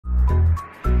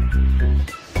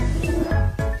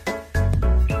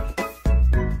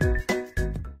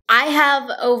have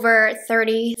over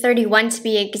 31 to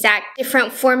be exact,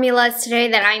 different formulas today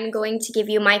that I'm going to give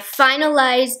you my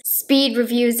finalized speed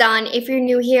reviews on. If you're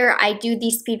new here, I do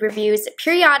these speed reviews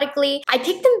periodically. I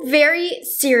take them very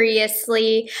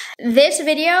seriously. This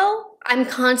video, I'm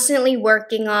constantly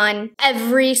working on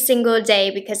every single day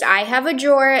because I have a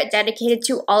drawer dedicated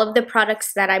to all of the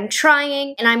products that I'm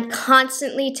trying, and I'm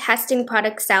constantly testing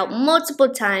products out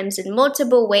multiple times in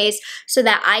multiple ways so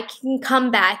that I can come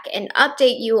back and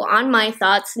update you on my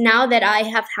thoughts now that I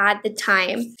have had the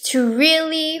time to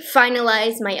really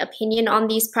finalize my opinion on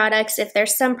these products. If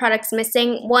there's some products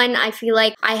missing, one, I feel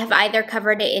like I have either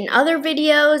covered it in other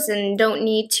videos and don't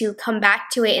need to come back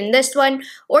to it in this one,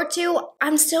 or two,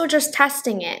 I'm still just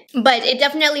testing it. But it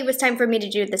definitely was time for me to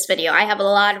do this video. I have a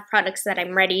lot of products that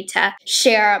I'm ready to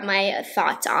share my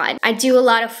thoughts on. I do a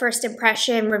lot of first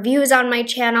impression reviews on my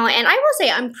channel, and I will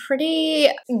say I'm pretty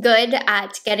good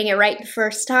at getting it right the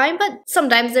first time, but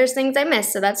sometimes there's things I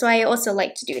miss, so that's why I also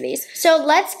like to do these. So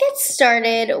let's get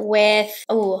started with,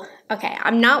 okay,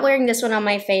 I'm not wearing this one on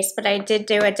my face, but I did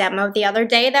do a demo the other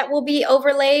day that will be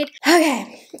overlaid.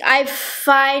 Okay, I've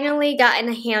finally gotten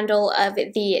a handle of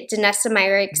the Danessa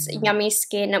Myricks Yummy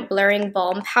Skin Blurring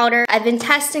Balm Powder. I've been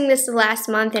testing this the last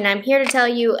month, and I'm here to tell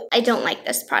you I don't like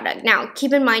this product. Now,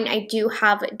 keep in mind, I do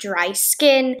have dry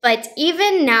skin, but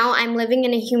even now I'm living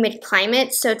in a humid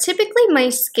climate, so typically my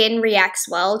skin reacts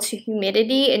well to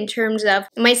humidity in terms of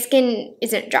my skin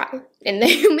isn't dry. In the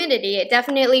humidity, it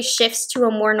definitely shifts to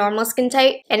a more normal skin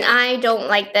type, and I don't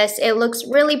like this. It looks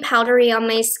really powdery on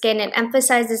my skin. It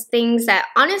emphasizes things that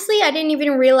honestly I didn't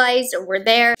even realize were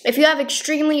there. If you have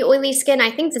extremely oily skin,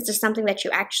 I think this is something that you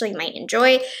actually might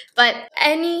enjoy, but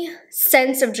any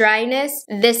sense of dryness,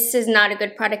 this is not a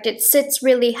good product. It sits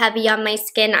really heavy on my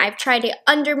skin. I've tried it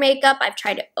under makeup, I've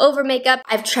tried it over makeup,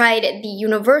 I've tried the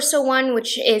universal one,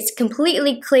 which is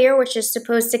completely clear, which is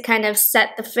supposed to kind of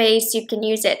set the face. You can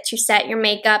use it to set your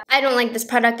makeup. I don't like this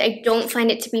product. I don't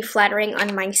find it to be flattering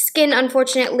on my skin,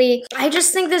 unfortunately. I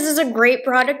just think this is a great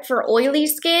product for oily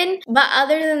skin, but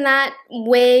other than that,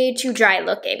 way too dry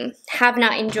looking. Have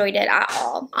not enjoyed it at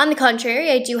all. On the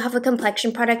contrary, I do have a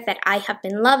complexion product that I have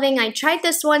been loving. I tried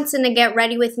this once in a Get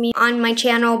Ready With Me on my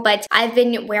channel, but I've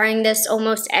been wearing this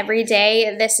almost every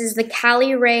day. This is the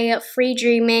Caliray Free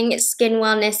Dreaming Skin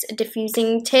Wellness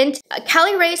Diffusing Tint.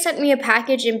 Caliray sent me a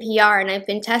package in PR, and I've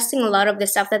been testing a lot of the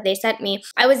stuff that they sent me.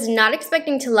 I was not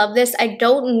expecting to love this. I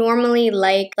don't normally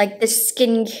like the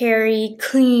skincare,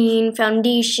 clean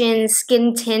foundation,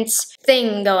 skin tints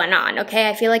thing going on, okay?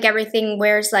 I feel like everything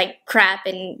wears like crap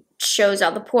and shows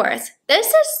all the pores. This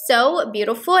is so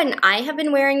beautiful, and I have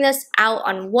been wearing this out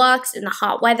on walks in the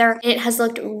hot weather, and it has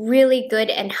looked really good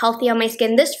and healthy on my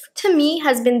skin. This, to me,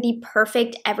 has been the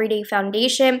perfect everyday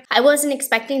foundation. I wasn't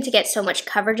expecting to get so much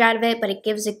coverage out of it, but it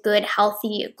gives a good,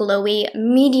 healthy, glowy,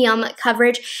 medium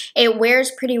coverage. It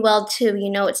wears pretty well, too. You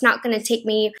know, it's not going to take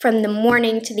me from the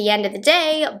morning to the end of the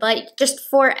day, but just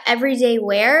for everyday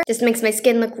wear, this makes my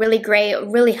skin look really great,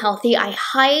 really healthy. I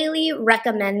highly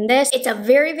recommend this. It's a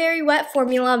very, very wet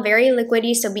formula, very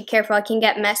liquidy, so be careful, it can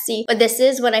get messy, but this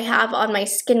is what I have on my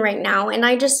skin right now, and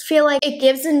I just feel like it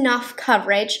gives enough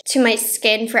coverage to my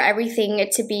skin for everything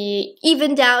to be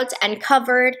evened out and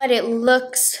covered, but it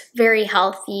looks very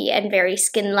healthy and very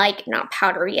skin-like, not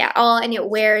powdery at all, and it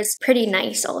wears pretty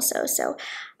nice also. So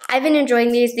I've been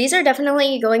enjoying these. These are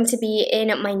definitely going to be in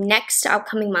my next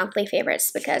upcoming monthly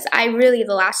favorites because I really,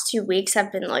 the last 2 weeks,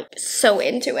 have been like so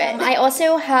into it. I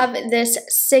also have this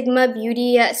Sigma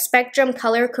Beauty Spectrum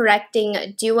Color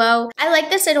Correcting Duo. I like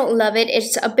this. I don't love it.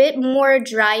 It's a bit more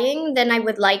drying than I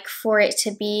would like for it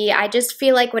to be. I just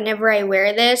feel like whenever I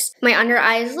wear this, my under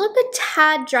eyes look a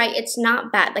tad dry. It's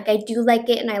not bad. Like, I do like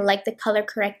it, and I like the color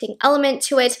correcting element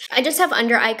to it. I just have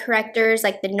under eye correctors,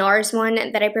 like the NARS one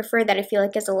that I prefer, that I feel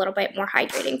like is a little bit more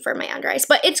hydrating for my under eyes,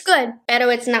 but it's good, pero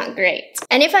it's not great.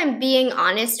 And if I'm being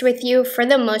honest with you, for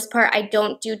the most part, I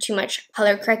don't do too much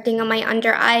color correcting on my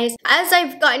under eyes. As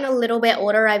I've gotten a little bit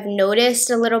older, I've noticed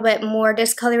a little bit more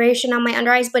discoloration on my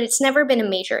under eyes, but it's never been a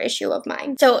major issue of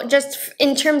mine. So just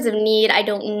in terms of need, I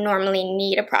don't normally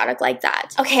need a product like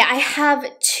that. Okay, I have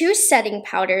 2 setting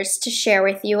powders to share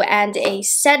with you and a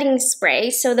setting spray.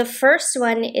 So the first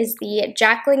one is the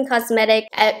Jaclyn Cosmetic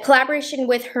collaboration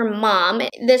with her mom.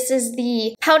 This is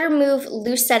the Powder Move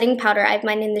Loose Setting Powder. I have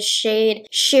mine in the shade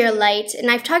Sheer Light, and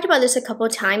I've talked about this a couple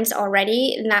times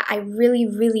already, and that I really,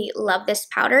 really love this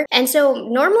powder. And so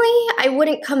normally I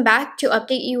wouldn't come back to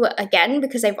update you again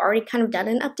because I've already kind of done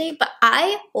an update, but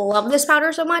I love this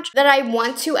powder so much that I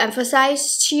want to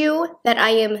emphasize to you that I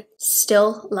am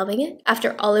still loving it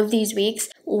after all of these weeks.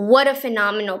 what a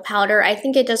phenomenal powder. I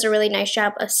think it does a really nice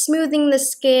job of smoothing the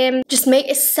skin, just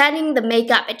setting the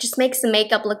makeup. It just makes the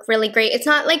makeup look really great. It's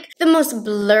not like the most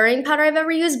blurring powder I've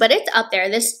ever used, but it's up there.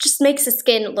 This just makes the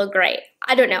skin look great.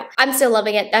 I don't know. I'm still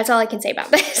loving it. That's all I can say about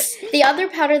this. The other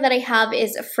powder that I have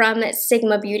is from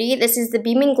Sigma Beauty. This is the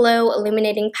Beam and Glow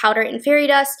Illuminating Powder in Fairy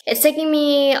Dust. It's taking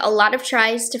me a lot of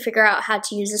tries to figure out how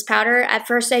to use this powder. At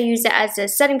first I used it as a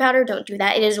setting powder. Don't do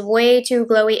that. It is way too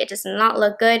glowy. It does not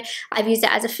look good. I've used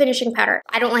it as a finishing powder.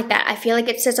 I don't like that. I feel like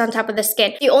it sits on top of the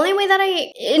skin. The only way that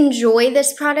I enjoy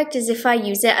this product is if I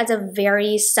use it as a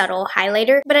very subtle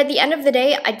highlighter. But at the end of the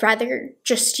day, I'd rather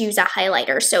just use a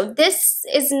highlighter. So this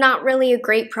is not really a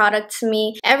great product to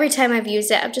me. Every time I've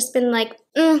used it, I've just been like,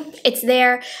 it's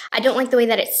there. I don't like the way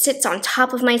that it sits on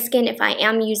top of my skin if I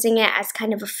am using it as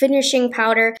kind of a finishing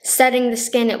powder. Setting the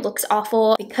skin, it looks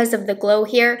awful because of the glow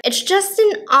here. It's just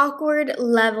an awkward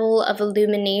level of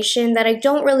illumination that I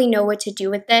don't really know what to do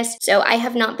with this, so I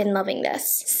have not been loving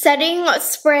this. Setting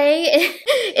spray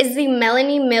is the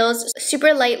Melanie Mills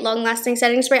Super Light Long Lasting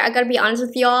Setting Spray. I gotta be honest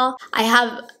with y'all, I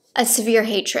have a severe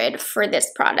hatred for this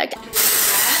product.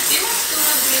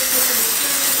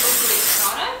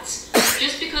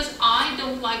 Just because I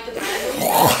don't like the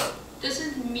brand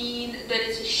doesn't mean that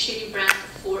it's a shitty brand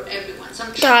for everyone.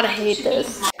 So God, I hate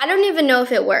this. I don't even know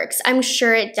if it works. I'm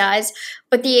sure it does,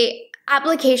 but the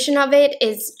application of it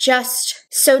is just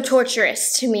so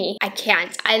torturous to me. I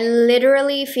can't. I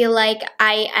literally feel like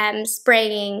I am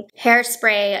spraying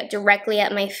hairspray directly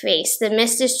at my face. The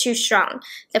mist is too strong.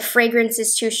 The fragrance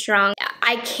is too strong.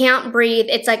 I can't breathe.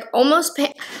 It's like almost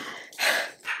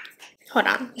hold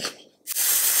on.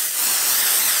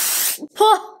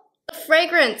 Oh, the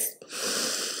fragrance.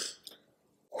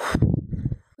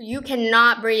 You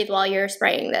cannot breathe while you're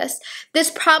spraying this.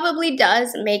 This probably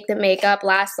does make the makeup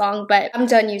last long, but I'm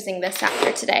done using this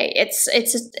after today.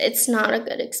 It's not a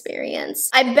good experience.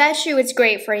 I bet you it's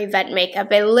great for event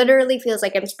makeup. It literally feels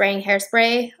like I'm spraying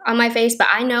hairspray on my face, but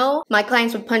I know my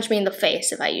clients would punch me in the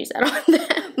face if I use that on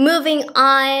them. Moving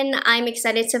on, I'm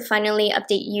excited to finally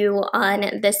update you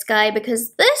on this guy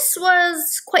because this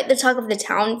was quite the talk of the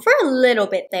town for a little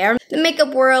bit there. The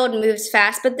makeup world moves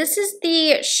fast, but this is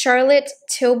the Charlotte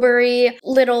Tilbury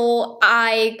little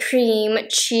eye cream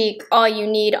cheek all you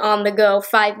need on the go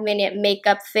 5-minute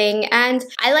makeup thing, and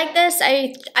I like this.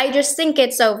 I just think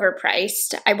it's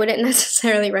overpriced. I wouldn't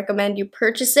necessarily recommend you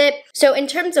purchase it. So in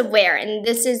terms of wear, and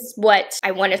this is what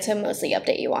I wanted to mostly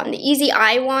update you on, the Easy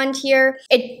Eye Wand here,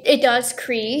 it does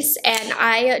crease, and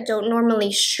I don't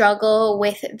normally struggle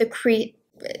with the crease.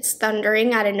 It's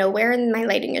thundering out of nowhere and my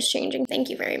lighting is changing. Thank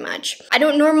you very much. I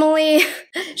don't normally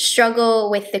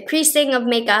struggle with the creasing of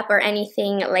makeup or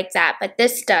anything like that, but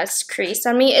this does crease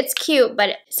on me. It's cute,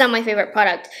 but it's not my favorite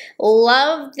product.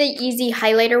 Love the Easy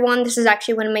Highlighter one. This is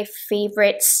actually one of my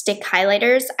favorite stick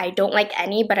highlighters. I don't like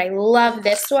any, but I love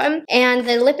this one. And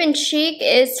the lip and cheek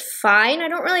is fine. I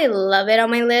don't really love it on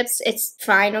my lips. It's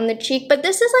fine on the cheek, but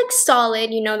this is like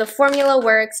solid. You know, the formula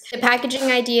works. The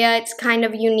packaging idea, it's kind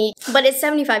of unique, but it's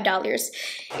 $75.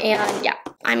 And yeah,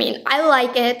 I mean, I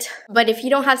like it, but if you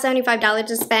don't have $75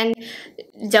 to spend,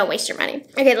 don't waste your money.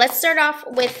 Okay, let's start off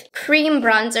with cream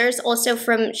bronzers, also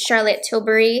from Charlotte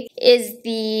Tilbury. Is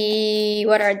the,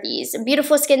 what are these?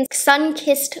 Beautiful Skin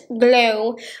Sun-Kissed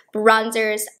Glow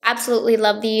bronzers. Absolutely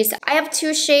love these. I have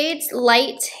two shades,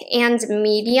 light and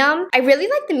medium. I really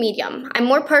like the medium. I'm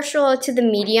more partial to the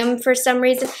medium for some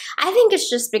reason. I think it's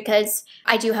just because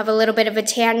I do have a little bit of a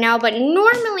tan now, but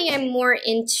normally I'm more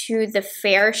into the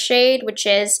fair shade, which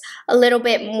is a little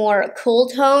bit more cool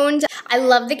toned. I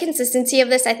love the consistency of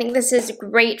this. I think this is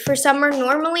great for summer.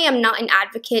 Normally, I'm not an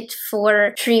advocate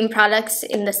for cream products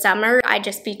in the summer. I'd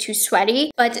just be too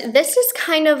sweaty. But this is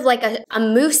kind of like a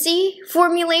moussey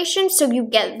formulation, so you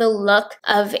get the look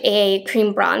of a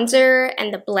cream bronzer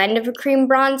and the blend of a cream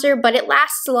bronzer, but it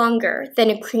lasts longer than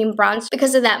a cream bronzer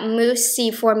because of that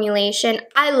moussey formulation.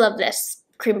 I love this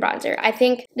cream bronzer. I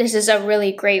think this is a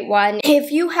really great one.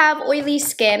 If you have oily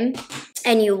skin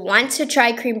and you want to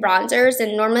try cream bronzers,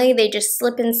 and normally they just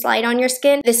slip and slide on your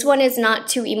skin, this one is not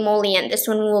too emollient. This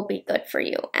one will be good for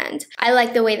you, and I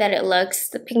like the way that it looks.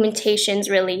 The pigmentation's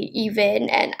really even,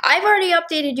 and I've already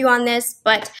updated you on this,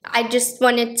 but I just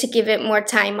wanted to give it more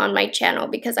time on my channel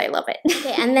because I love it.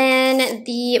 Okay, and then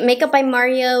the Makeup by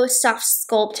Mario Soft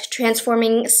Sculpt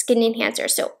Transforming Skin Enhancer.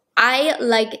 So I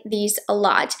like these a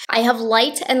lot. I have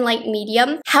light and light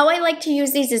medium. How I like to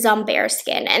use these is on bare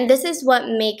skin, and this is what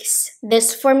makes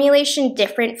this formulation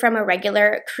different from a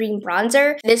regular cream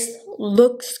bronzer. This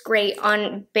looks great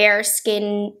on bare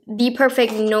skin, the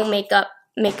perfect no makeup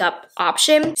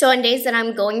option. So on days that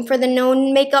I'm going for the no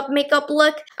makeup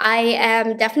look, I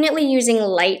am definitely using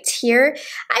light here.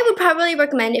 I would probably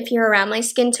recommend if you're around my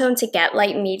skin tone to get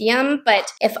light medium,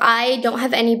 but if I don't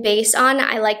have any base on,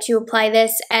 I like to apply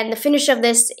this, and the finish of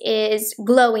this is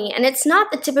glowy, and it's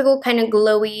not the typical kind of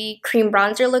glowy cream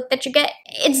bronzer look that you get.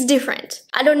 It's different.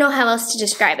 I don't know how else to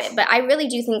describe it, but I really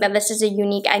do think that this is a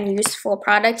unique and useful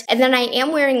product. And then I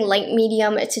am wearing light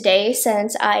medium today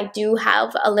since I do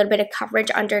have a little bit of coverage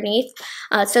underneath.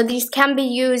 So these can be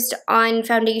used on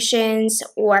foundations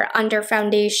or under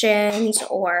foundations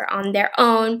or on their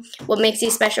own. What makes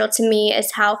these special to me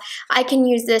is how I can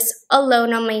use this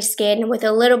alone on my skin with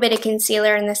a little bit of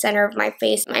concealer in the center of my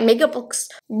face. My makeup looks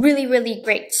really, really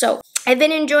great. So I've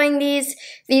been enjoying these.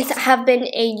 These have been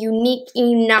a unique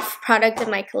enough product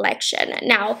in my collection.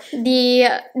 Now,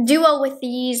 the duo with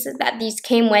these that these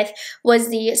came with was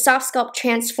the SoftSculpt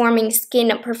Transforming Skin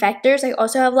Perfectors. I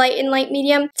also have light and light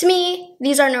medium. To me,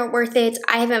 these are not worth it.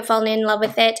 I haven't fallen in love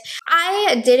with it.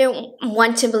 I didn't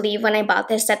want to believe when I bought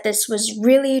this that this was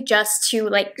really just to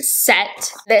like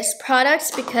set this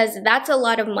product, because that's a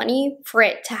lot of money for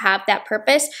it to have that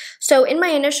purpose. So in my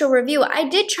initial review, I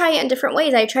did try it in different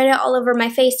ways. I tried it all over my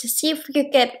face to see if we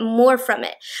could get more from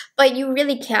it, but you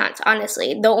really can't,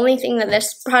 honestly. The only thing that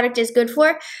this product is good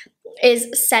for is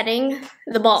setting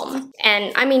the balm.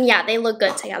 And I mean, yeah, they look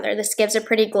good together. This gives a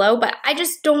pretty glow, but I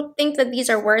just don't think that these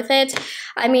are worth it.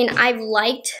 I mean, I've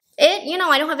liked it. You know,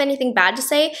 I don't have anything bad to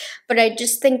say, but I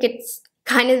just think it's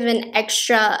kind of an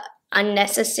extra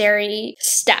unnecessary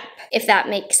step, if that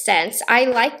makes sense. I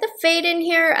like the fade in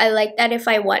here. I like that if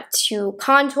I want to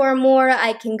contour more,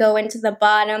 I can go into the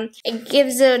bottom. It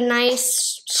gives a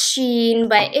nice sheen,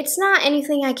 but it's not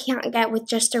anything I can't get with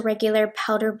just a regular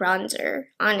powder bronzer,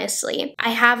 honestly. I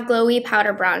have glowy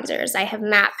powder bronzers. I have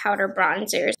matte powder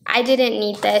bronzers. I didn't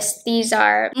need this. These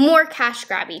are more cash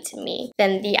grabby to me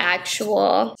than the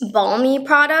actual balmy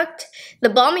product. The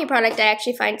balmy product I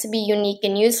actually find to be unique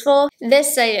and useful.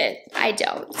 This I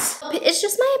don't. It's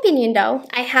just my opinion though.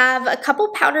 I have a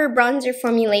couple powder bronzer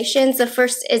formulations. The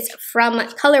first is from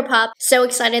Colourpop. So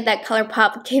excited that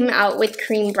Colourpop came out with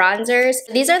cream bronzers.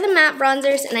 These are the matte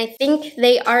bronzers and I think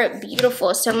they are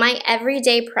beautiful. So my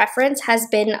everyday preference has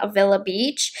been Villa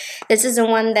Beach. This is the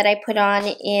one that I put on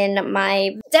in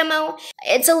my demo.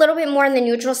 It's a little bit more on the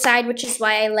neutral side, which is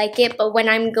why I like it. But when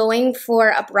I'm going for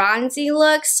a bronzy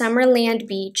look, Summerland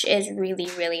Beach is really,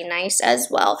 really nice as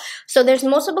well. So there's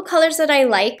multiple colors that I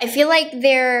like. I feel like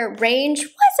their range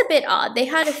was a bit odd. They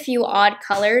had a few odd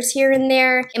colors here and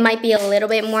there. It might be a little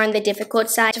bit more on the difficult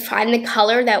side to find the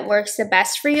color that works the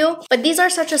best for you. But these are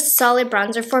such a solid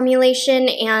bronzer formulation,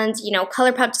 and you know,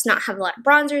 Colourpop does not have a lot of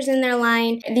bronzers in their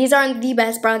line. These aren't the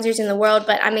best bronzers in the world,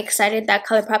 but I'm excited that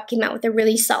Colourpop came out with a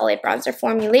really solid bronzer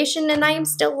formulation and I am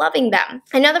still loving them.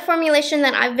 Another formulation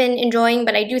that I've been enjoying,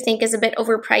 but I do think is a bit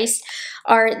overpriced,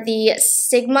 are the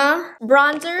Sigma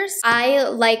bronzers. I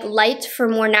like light for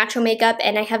more natural makeup,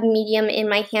 and I have medium in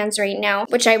my hands right now,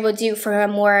 which I will do for a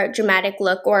more dramatic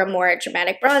look or a more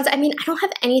dramatic bronze. I mean, I don't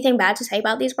have anything bad to say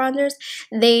about these bronzers.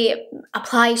 They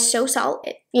apply so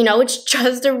solid. You know, it's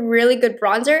just a really good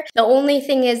bronzer. The only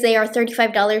thing is they are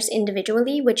 $35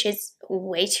 individually, which is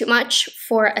way too much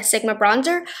for a Sigma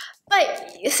bronzer.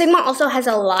 But Sigma also has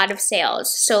a lot of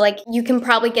sales, so like you can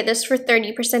probably get this for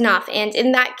 30% off, and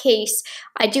in that case,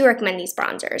 I do recommend these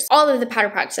bronzers. All of the powder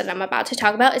products that I'm about to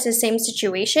talk about is the same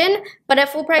situation, but at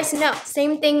full price, no.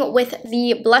 Same thing with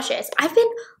the blushes. I've been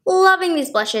loving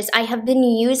these blushes. I have been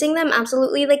using them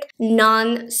absolutely like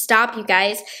non-stop, you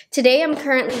guys. Today I'm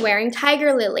currently wearing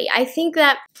Tiger Lily. I think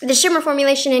that the shimmer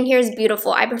formulation in here is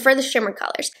beautiful. I prefer the shimmer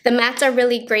colors. The mattes are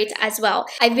really great as well.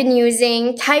 I've been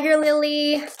using Tiger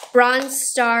Lily, Bronze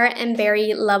Star, and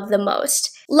Berry Love the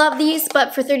most. Love these,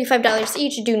 but for $35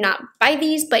 each, do not buy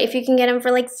these. But if you can get them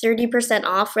for like 30%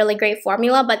 off, really great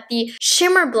formula. But the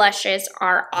shimmer blushes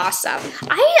are awesome.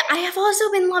 I have also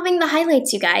been loving the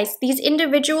highlights, you guys. These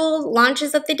individual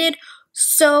launches that they did,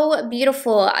 so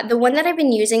beautiful. The one that I've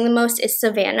been using the most is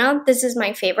Savannah. This is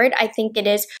my favorite. I think it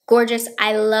is gorgeous.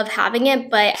 I love having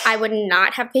it, but I would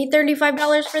not have paid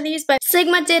 $35 for these. But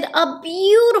Sigma did a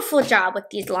beautiful job with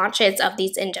these launches of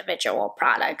these individual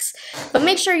products. But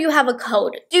make sure you have a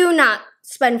code. Do not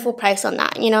spend full price on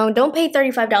that. You know, don't pay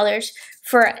 $35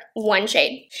 for one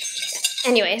shade.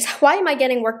 Anyways, why am I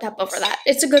getting worked up over that?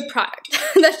 It's a good product.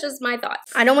 That's just my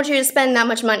thoughts. I don't want you to spend that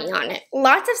much money on it.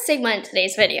 Lots of Sigma in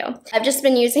today's video. I've just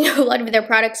been using a lot of their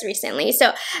products recently.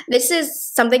 So this is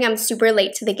something I'm super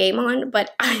late to the game on,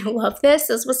 but I love this.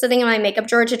 This was sitting in my makeup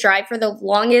drawer to dry for the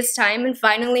longest time. And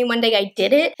finally one day I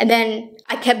did it and then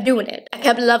I kept doing it. I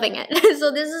kept loving it.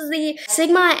 So this is the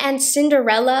Sigma and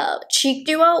Cinderella cheek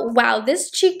duo. Wow,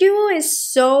 this cheek duo is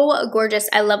so gorgeous.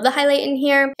 I love the highlight in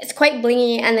here. It's quite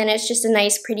blingy and then it's just a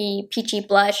nice pretty peachy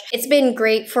blush. It's been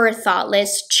great for a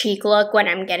thoughtless cheek look when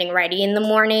I'm getting ready in the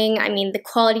morning. I mean, the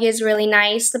quality is really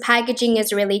nice. The packaging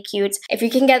is really cute. If you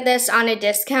can get this on a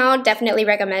discount, definitely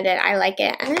recommend it. I like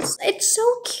it and it's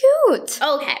so cute.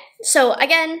 Okay. So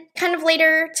again, kind of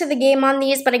later to the game on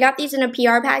these, but I got these in a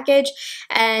PR package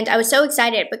and I was so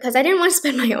excited because I didn't want to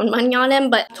spend my own money on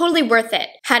them, but totally worth it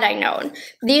had I known.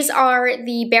 These are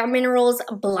the Bare Minerals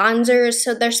Blonzers.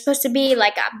 So they're supposed to be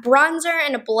like a bronzer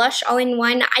and a blush all in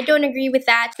one. I don't agree with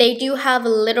that. They do have a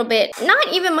little bit,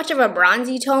 not even much of a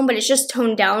bronzy tone, but it's just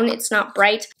toned down. It's not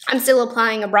bright. I'm still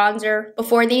applying a bronzer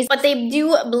before these, but they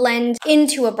do blend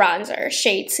into a bronzer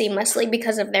shade seamlessly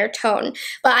because of their tone.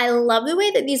 But I love the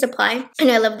way that these apply and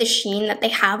I love the sheen that they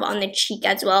have on the cheek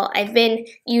as well. I've been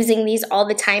using these all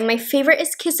the time. My favorite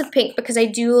is Kiss of Pink because I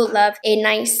do love a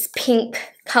nice pink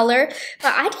color,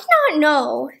 but I did not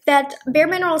know that Bare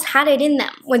Minerals had it in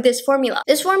them with this formula.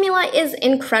 This formula is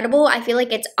incredible. I feel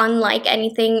like it's unlike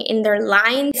anything in their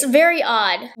line. It's very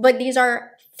odd, but these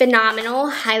are phenomenal.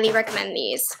 Highly recommend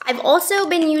these. I've also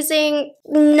been using,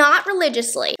 not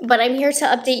religiously, but I'm here to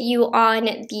update you on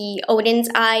the Odens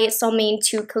Eye Solmane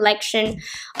 2 collection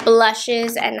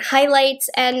blushes and highlights,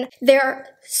 and they're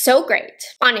so great.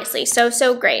 Honestly,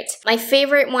 so great. My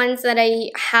favorite ones that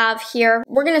I have here,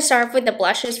 we're gonna start off with the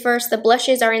blushes first. The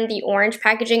blushes are in the orange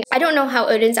packaging. I don't know how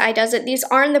Odens Eye does it. These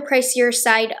are on the pricier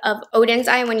side of Odens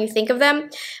Eye when you think of them,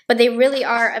 but they really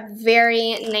are a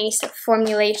very nice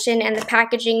formulation, and the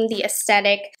packaging, the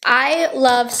aesthetic. I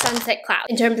love Sunset Cloud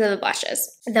in terms of the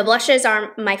blushes. The blushes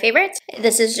are my favorite.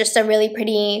 This is just a really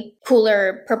pretty,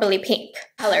 cooler, purpley pink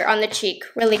color on the cheek.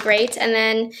 Really great. And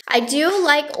then I do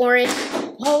like orange.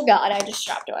 Oh god, I just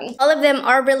dropped one. All of them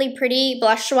are really pretty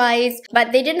blush-wise,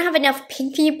 but they didn't have enough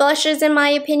pinky blushes in my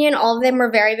opinion. All of them were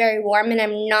very, very warm, and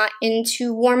I'm not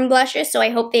into warm blushes, so I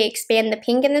hope they expand the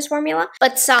pink in this formula,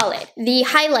 but solid. The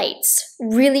highlights,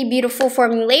 really beautiful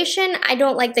formulation. I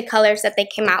don't like the colors that they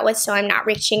came out with, so I'm not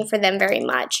reaching for them very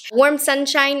much. Warm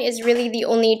Sunshine is really the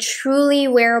only truly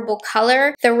wearable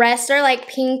color. The rest are like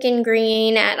pink and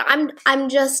green, and I'm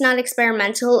just not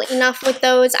experimental enough with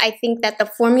those. I think that the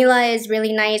formula is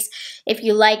really nice. If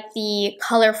you like the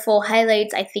colorful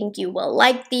highlights, I think you will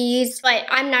like these, but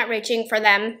I'm not reaching for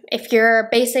them. If you're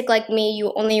basic like me,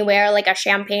 you only wear like a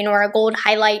champagne or a gold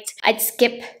highlight, I'd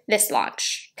skip this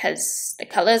launch because the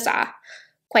colors are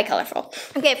quite colorful.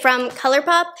 Okay, from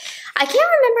Colourpop, I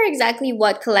can't remember exactly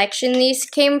what collection these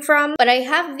came from, but I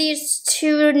have these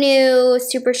two new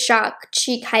Super Shock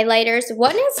cheek highlighters.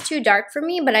 One is too dark for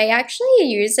me, but I actually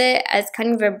use it as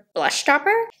kind of a blush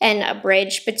topper and a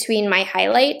bridge between my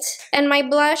highlight and my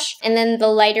blush. And then the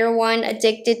lighter one,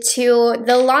 Addicted To.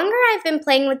 The longer I've been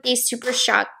playing with these Super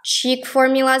Shock cheek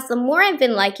formulas, the more I've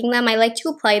been liking them. I like to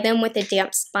apply them with a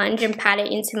damp sponge and pat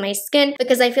it into my skin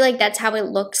because I feel like that's how it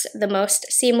looks the most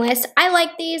seamless. I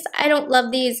like these. I don't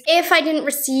love these. If I didn't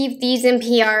receive these in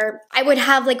PR, I would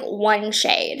have like one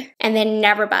shade and then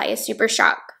never buy a Super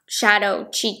Shock shadow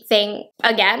cheek thing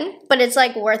again. But it's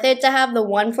like worth it to have the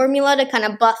one formula to kind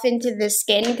of buff into the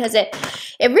skin because it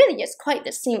really is quite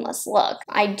the seamless look.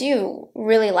 I do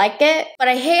really like it, but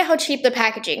I hate how cheap the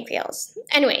packaging feels.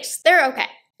 Anyways, they're okay.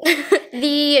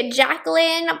 The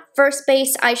Jaclyn First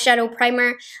Base Eyeshadow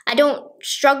Primer. I don't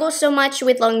struggle so much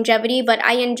with longevity, but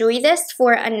I enjoy this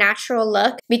for a natural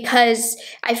look because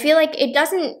I feel like it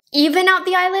doesn't even out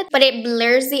the eyelid, but it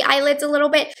blurs the eyelids a little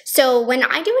bit. So when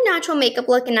I do a natural makeup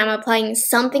look and I'm applying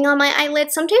something on my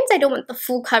eyelids, sometimes I don't want the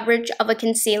full coverage of a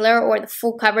concealer or the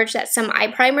full coverage that some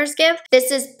eye primers give.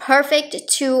 This is perfect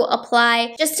to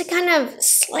apply just to kind of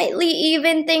slightly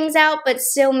even things out, but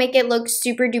still make it look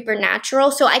super duper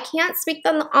natural. So I can't speak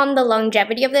on the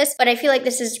longevity of this, but I feel like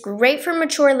this is great for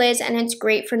mature lids and it's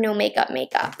great for no makeup.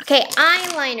 Okay,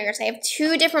 eyeliners. I have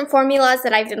two different formulas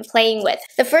that I've been playing with.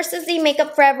 The first is the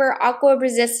Makeup Forever Aqua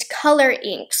Resist Color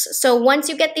Inks. So once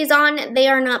you get these on, they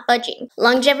are not budging.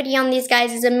 Longevity on these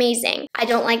guys is amazing. I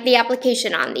don't like the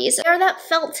application on these. They're that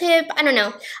felt tip. I don't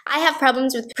know. I have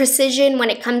problems with precision when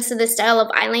it comes to this style of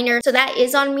eyeliner, so that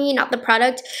is on me, not the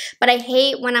product. But I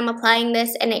hate when I'm applying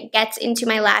this and it gets into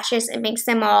my lashes. It makes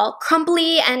them all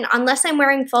crumbly, and unless I'm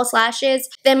wearing false lashes,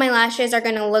 then my lashes are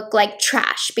gonna look like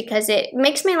trash because it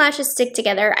makes my lashes stick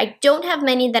together. I don't have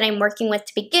many that I'm working with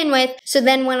to begin with, so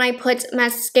then when I put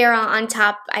mascara on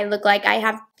top, I look like I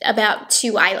have about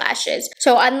 2 eyelashes.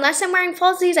 So unless I'm wearing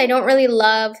falsies, I don't really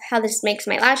love how this makes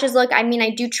my lashes look. I mean, I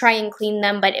do try and clean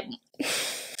them, but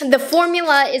the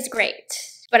formula is great.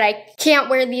 But I can't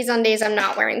wear these on days I'm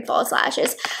not wearing false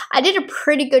lashes. I did a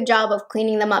pretty good job of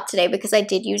cleaning them up today because I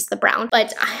did use the brown,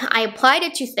 but I applied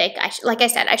it too thick. Like I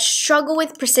said, I struggle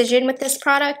with precision with this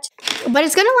product, but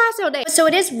it's gonna last all day. So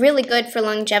it is really good for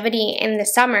longevity in the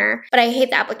summer, but I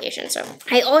hate the application. So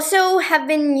I also have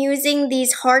been using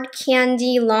these hard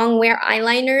candy long wear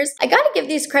eyeliners. I gotta give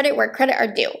these credit where credit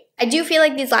are due. I do feel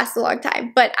like these last a long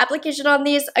time, but application on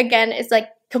these, again, is like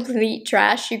complete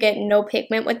trash. You get no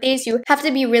pigment with these. You have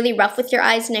to be really rough with your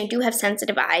eyes, and I do have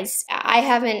sensitive eyes. I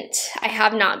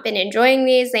have not been enjoying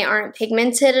these. They aren't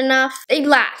pigmented enough. They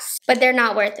last, but they're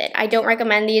not worth it. I don't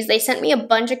recommend these. They sent me a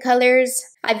bunch of colors.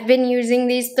 I've been using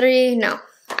these 3. No,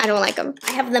 I don't like them.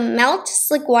 I have the Melt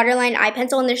Slick Waterline Eye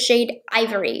Pencil in the shade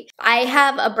Ivory. I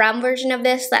have a brown version of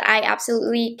this that I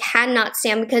absolutely cannot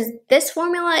stand because this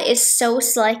formula is so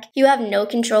slick. You have no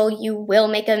control. You will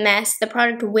make a mess. The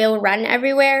product will run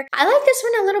everywhere. I like this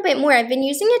one a little bit more. I've been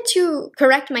using it to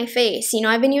correct my face. You know,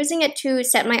 I've been using it to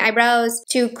set my eyebrows,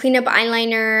 to clean up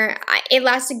eyeliner. It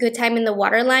lasts a good time in the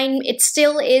waterline. It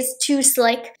still is too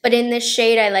slick, but in this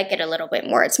shade, I like it a little bit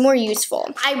more. It's more useful.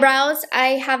 Eyebrows,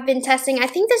 I have been testing. I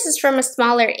think this is from a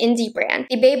smaller indie brand.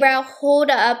 The Bay Brow Hold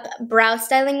Up Brow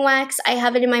Styling Wax. I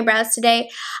have it in my brows today.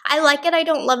 I like it. I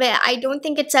don't love it. I don't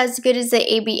think it's as good as the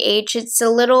ABH. It's a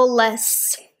little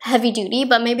less heavy duty,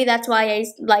 but maybe that's why I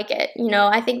like it. You know,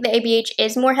 I think the ABH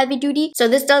is more heavy duty, so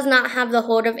this does not have the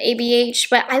hold of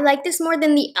ABH, but I like this more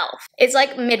than the e.l.f. It's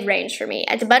like mid-range for me.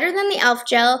 It's better than the e.l.f.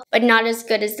 gel, but not as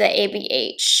good as the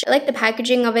ABH. I like the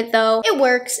packaging of it though. It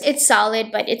works, it's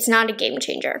solid, but it's not a game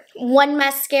changer. One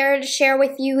mascara to share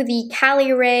with you, the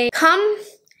Caliray Come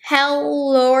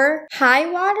Hellore High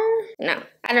Water? No,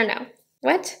 I don't know.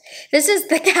 What? This is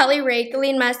the Caliray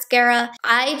Clean Mascara.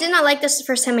 I did not like this the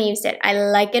first time I used it. I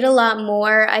like it a lot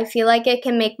more. I feel like it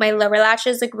can make my lower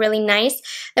lashes look really nice.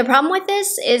 The problem with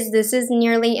this is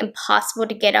nearly impossible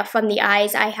to get off on the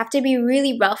eyes. I have to be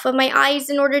really rough on my eyes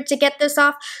in order to get this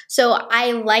off. So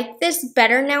I like this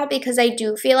better now because I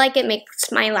do feel like it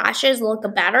makes my lashes look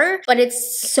better. But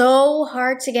it's so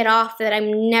hard to get off that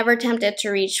I'm never tempted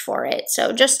to reach for it.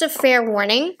 So just a fair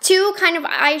warning. 2 kind of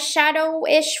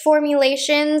eyeshadow-ish formulations.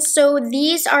 So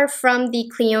these are from the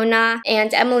Clionadh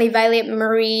and Emily Violet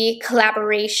Marie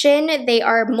collaboration. They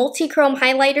are multi-chrome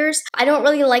highlighters. I don't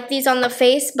really like these on the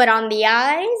face, but on the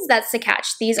eyes, that's the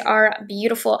catch. These are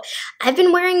beautiful. I've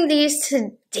been wearing these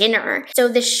to dinner. So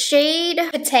the shade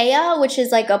Patea, which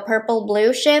is like a purple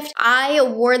blue shift, I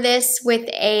wore this with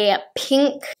a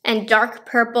pink and dark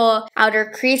purple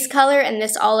outer crease color and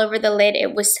this all over the lid.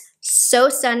 It was so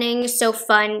stunning, so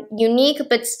fun, unique,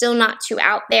 but still not too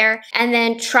out there. And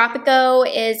then Tropico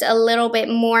is a little bit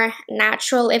more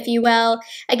natural, if you will.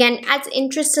 Again, adds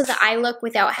interest to the eye look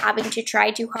without having to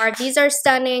try too hard. These are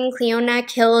stunning. Clionadh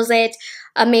kills it.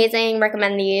 Amazing,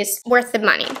 recommend these. Worth the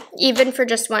money, even for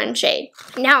just 1 shade.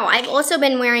 Now, I've also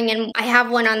been wearing, and I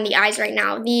have one on the eyes right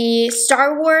now, the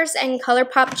Star Wars and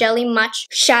Colourpop Jelly Much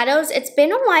shadows. It's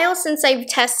been a while since I've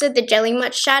tested the Jelly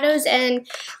Much shadows, and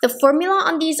the formula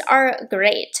on these are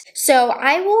great. So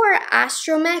I wore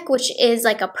Astromech, which is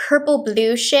like a purple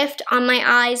blue shift on my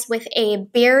eyes with a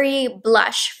berry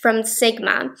blush from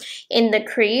Sigma in the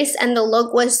crease, and the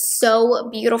look was so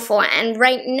beautiful. And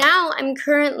right now, I'm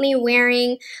currently wearing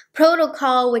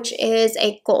Protocol, which is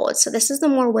a gold. So this is the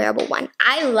more wearable one.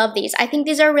 I love these. I think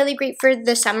these are really great for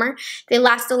the summer. They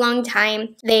last a long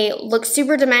time. They look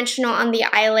super dimensional on the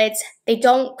eyelids. They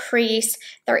don't crease.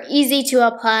 They're easy to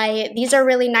apply. These are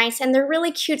really nice and they're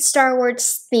really cute Star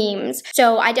Wars themes.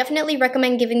 So I definitely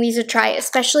recommend giving these a try,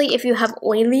 especially if you have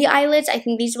oily eyelids. I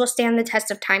think these will stand the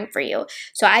test of time for you.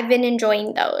 So I've been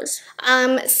enjoying those.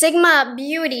 Sigma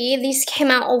Beauty, these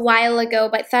came out a while ago,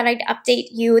 but thought I'd update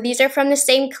you. These are from the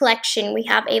same collection. We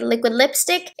have a liquid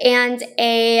lipstick and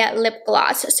a lip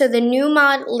gloss. So the New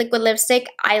Mod liquid lipstick,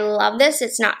 I love this.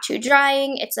 It's not too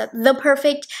drying. It's the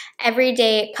perfect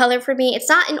everyday color for me. It's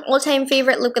not an all-time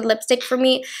favorite liquid lipstick for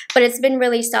me, but it's been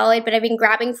really solid, but I've been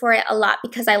grabbing for it a lot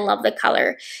because I love the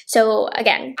color. So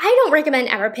again, I don't recommend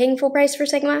ever paying full price for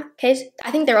Sigma, okay?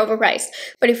 I think they're overpriced,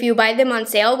 but if you buy them on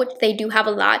sale, which they do have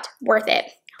a lot, worth it.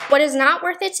 What is not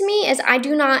worth it to me is I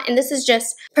do not, and this is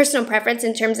just personal preference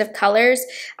in terms of colors,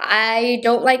 I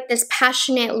don't like this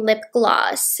passionate lip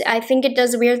gloss. I think it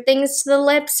does weird things to the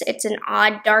lips. It's an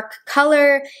odd dark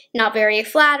color, not very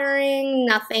flattering,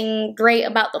 nothing great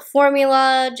about the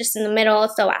formula, just in the middle,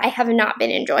 so I have not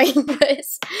been enjoying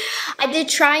this. I did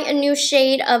try a new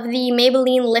shade of the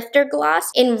Maybelline Lifter Gloss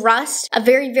in Rust, a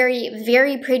very, very,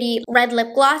 very pretty red lip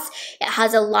gloss. It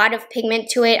has a lot of pigment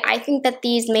to it. I think that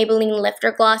these Maybelline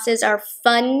Lifter glosses are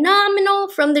phenomenal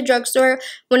from the drugstore.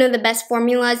 One of the best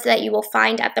formulas that you will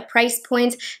find at the price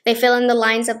points. They fill in the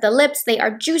lines of the lips. They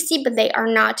are juicy, but they are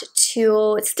not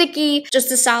too sticky.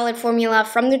 Just a solid formula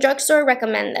from the drugstore.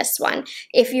 Recommend this one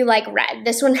if you like red.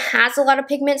 This one has a lot of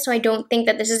pigment, so I don't think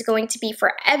that this is going to be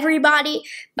for everybody,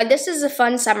 but this is a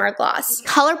fun summer gloss.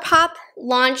 Colourpop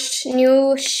launched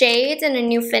new shades and a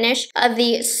new finish of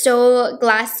the So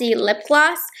Glassy lip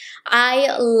gloss.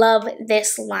 I love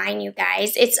this line, you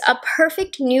guys. It's a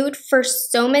perfect nude for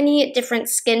so many different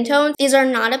skin tones. These are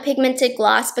not a pigmented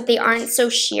gloss, but they aren't so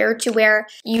sheer to where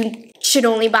you should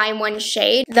only buy one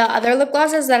shade. The other lip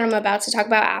glosses that I'm about to talk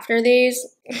about after these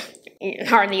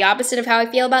are the opposite of how I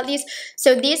feel about these.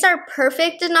 So these are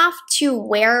perfect enough to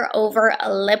wear over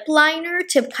a lip liner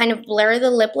to kind of blur the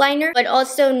lip liner, but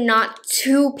also not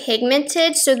too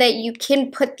pigmented so that you can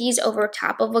put these over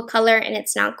top of a color and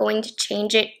it's not going to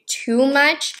change it too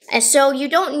much. And so you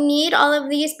don't need all of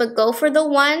these, but go for the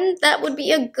one that would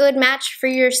be a good match for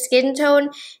your skin tone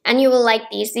and you will like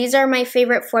these. These are my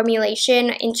favorite formulation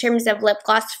in terms of lip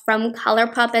gloss from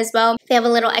Colourpop as well. They have a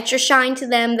little extra shine to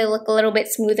them. They look a little bit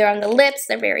smoother on the lips.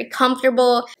 They're very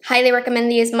comfortable. Highly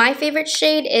recommend these. My favorite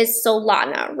shade is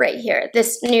Solmane right here.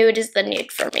 This nude is the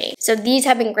nude for me. So these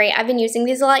have been great. I've been using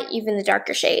these a lot, even the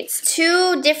darker shades.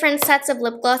 Two different sets of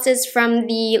lip glosses from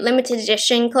the limited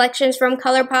edition collections from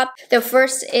Colourpop. The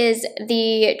first is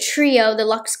the trio, the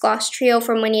Luxe Gloss Trio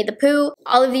from Winnie the Pooh.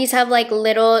 All of these have like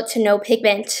little to no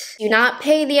pigment. Do not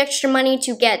pay the extra money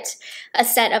to get a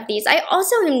set of these. I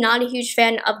also am not a huge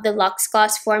fan of the Luxe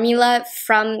Gloss formula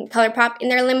from Colourpop in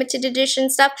their limited edition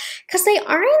stuff because they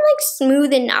aren't like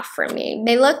smooth enough for me.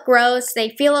 They look gross. They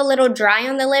feel a little dry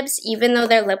on the lips even though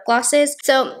they're lip glosses.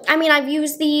 So, I mean, I've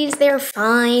used these. They're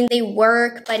fine. They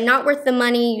work, but not worth the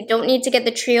money. You don't need to get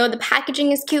the trio. The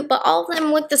packaging is cute, but all of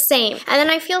them look the same. And then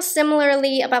I feel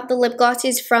similarly about the lip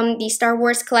glosses from the Star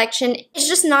Wars collection. It's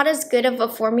just not as good of a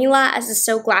formula as the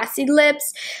So Glassy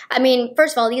lips. I mean,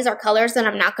 first of all, these are colors that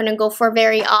I'm not going to go for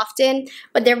very often,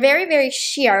 but they're very, very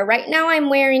sheer. Right now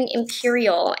I'm wearing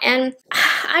Imperial, and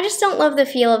I just don't love the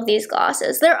feel of these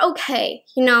glosses. They're okay.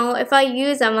 You know, if I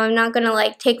use them, I'm not going to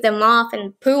like take them off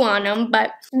and poo on them,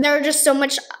 but there are just so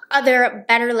much other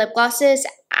better lip glosses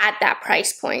at that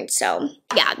price point. So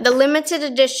yeah, the limited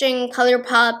edition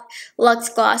Colourpop Luxe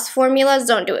Gloss formulas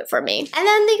don't do it for me. And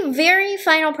then the very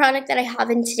final product that I have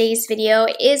in today's video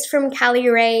is from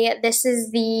Caliray. This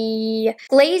is the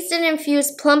Glazed and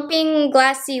Infused Plumping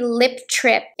Glassy Lip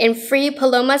Trip in Free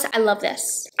Palomas. I love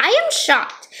this. I am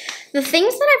shocked. The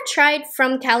things that I've tried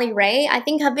from Caliray, I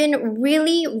think have been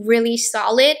really, really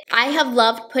solid. I have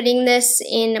loved putting this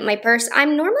in my purse.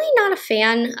 I'm normally not a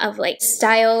fan of like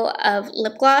style of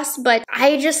lip gloss, but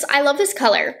I love this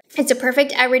color. It's a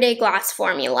perfect everyday gloss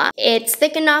formula. It's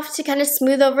thick enough to kind of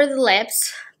smooth over the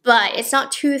lips, but it's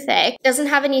not too thick. It doesn't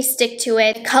have any stick to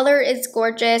it. The color is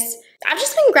gorgeous. I've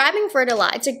just been grabbing for it a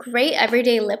lot. It's a great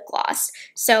everyday lip gloss.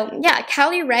 So yeah,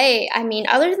 Caliray, I mean,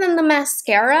 other than the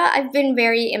mascara, I've been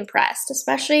very impressed,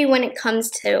 especially when it comes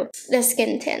to the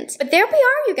skin tint. But there we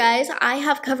are, you guys. I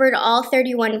have covered all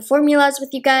 31 formulas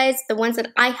with you guys, the ones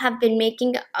that I have been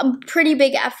making a pretty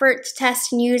big effort to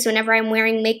test and use whenever I'm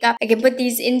wearing makeup. I can put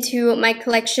these into my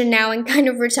collection now and kind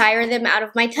of retire them out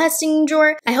of my testing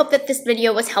drawer. I hope that this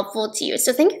video was helpful to you.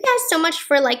 So thank you guys so much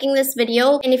for liking this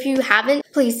video. And if you haven't,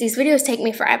 please, these videos take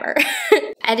me forever.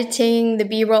 Editing, the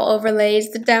B-roll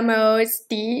overlays, the demos,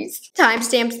 these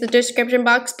timestamps, the description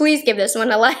box. Please give this one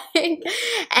a like.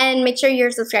 And make sure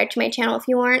you're subscribed to my channel if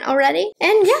you aren't already.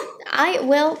 And yeah, I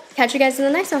will catch you guys in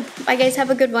the next one. Bye guys, have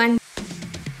a good one.